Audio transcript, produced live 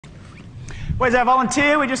Where's our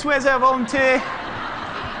volunteer? Where's our volunteer?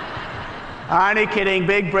 Only kidding,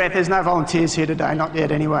 big breath. There's no volunteers here today, not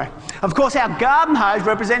yet anyway. Of course, our garden hose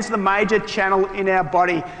represents the major channel in our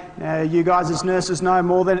body. Now, you guys as nurses know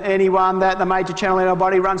more than anyone that the major channel in our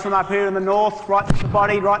body runs from up here in the north, right through the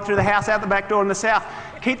body, right through the house, out the back door in the south.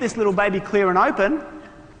 Keep this little baby clear and open.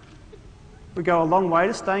 We go a long way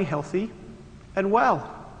to staying healthy and well.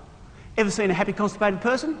 Ever seen a happy constipated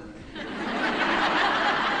person?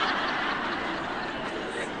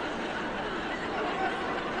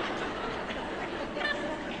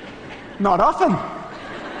 Not often.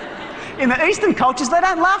 In the Eastern cultures, they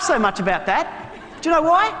don't laugh so much about that. Do you know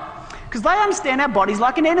why? Because they understand our bodies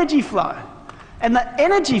like an energy flow. And the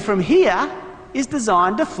energy from here is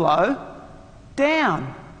designed to flow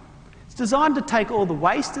down. It's designed to take all the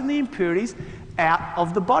waste and the impurities out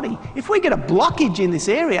of the body. If we get a blockage in this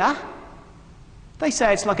area, they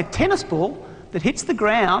say it's like a tennis ball that hits the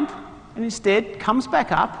ground and instead comes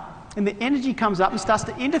back up, and the energy comes up and starts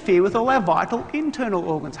to interfere with all our vital internal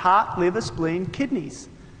organs: heart, liver, spleen, kidneys.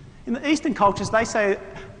 In the Eastern cultures, they say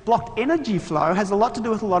blocked energy flow has a lot to do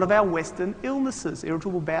with a lot of our Western illnesses: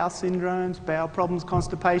 irritable bowel syndromes, bowel problems,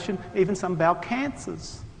 constipation, even some bowel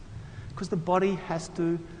cancers, because the body has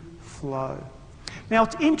to flow. Now,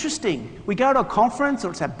 it's interesting. We go to a conference,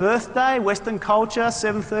 or it's our birthday, Western culture,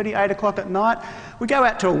 7:30, 8 o'clock at night. We go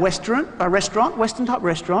out to a restaurant, Western-type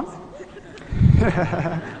restaurant,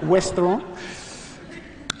 restaurant,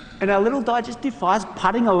 and our little digestive fire's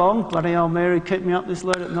putting along. Bloody old Mary, keep me up this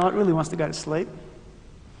late at night, really wants to go to sleep.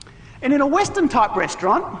 And in a Western-type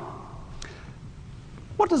restaurant,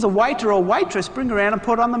 what does a waiter or waitress bring around and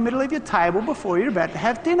put on the middle of your table before you're about to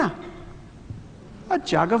have dinner? A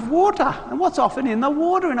jug of water. And what's often in the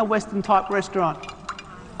water in a Western-type restaurant?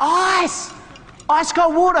 Ice! Ice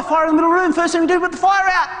cold water, fire in the middle room. First thing we do, put the fire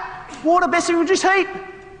out. Water, best thing to reduce heat.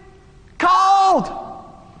 Cold!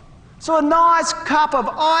 So a nice cup of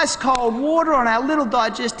ice cold water on our little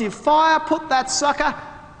digestive fire, put that sucker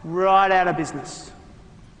right out of business.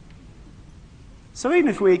 So even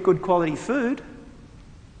if we eat good quality food,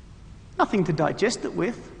 nothing to digest it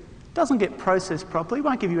with, doesn't get processed properly,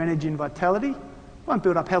 won't give you energy and vitality, won't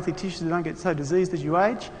build up healthy tissues that don't get so diseased as you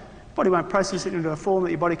age. Your body won't process it into a form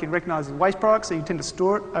that your body can recognise as waste products, so you tend to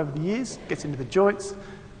store it over the years, gets into the joints.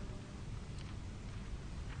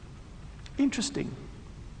 Interesting.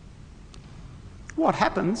 What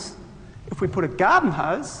happens if we put a garden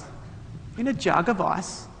hose in a jug of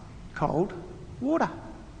ice cold water?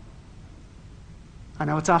 I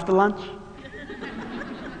know it's after lunch.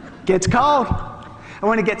 Gets cold. And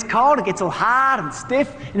when it gets cold, it gets all hard and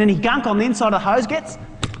stiff, and any gunk on the inside of the hose gets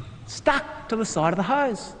stuck to the side of the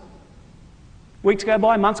hose. Weeks go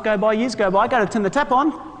by, months go by, years go by, go to turn the tap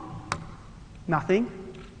on, nothing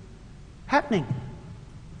happening.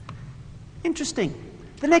 Interesting.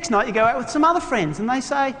 The next night you go out with some other friends and they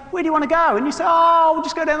say, where do you want to go? And you say, oh, we'll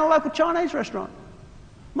just go down to the local Chinese restaurant,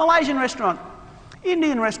 Malaysian restaurant,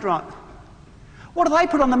 Indian restaurant. What do they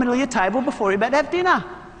put on the middle of your table before you're about to have dinner?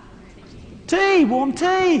 Tea, warm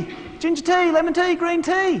tea, ginger tea, lemon tea, green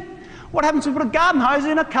tea. What happens if we put a garden hose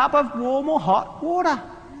in a cup of warm or hot water?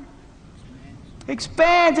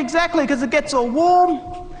 Expands, exactly, because it gets all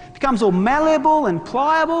warm, becomes all malleable and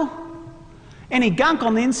pliable. Any gunk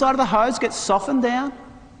on the inside of the hose gets softened down,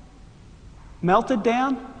 melted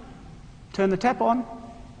down, turn the tap on.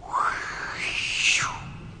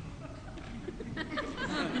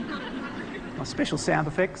 My special sound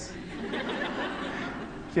effects.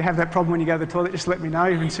 If you have that problem when you go to the toilet, just let me know.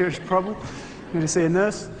 You're in serious trouble. You need to see a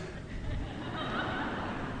nurse.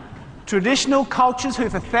 Traditional cultures who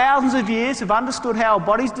for thousands of years have understood how our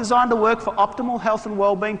body's designed to work for optimal health and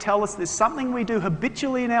well-being tell us there's something we do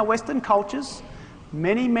habitually in our Western cultures,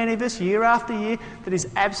 many of us, year after year, that is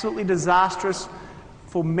absolutely disastrous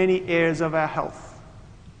for many areas of our health.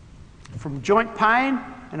 From joint pain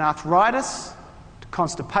and arthritis, to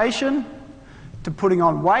constipation, to putting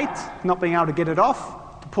on weight, not being able to get it off,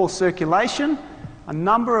 poor circulation, a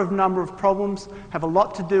number of problems have a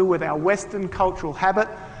lot to do with our Western cultural habit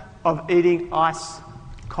of eating ice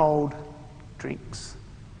cold drinks.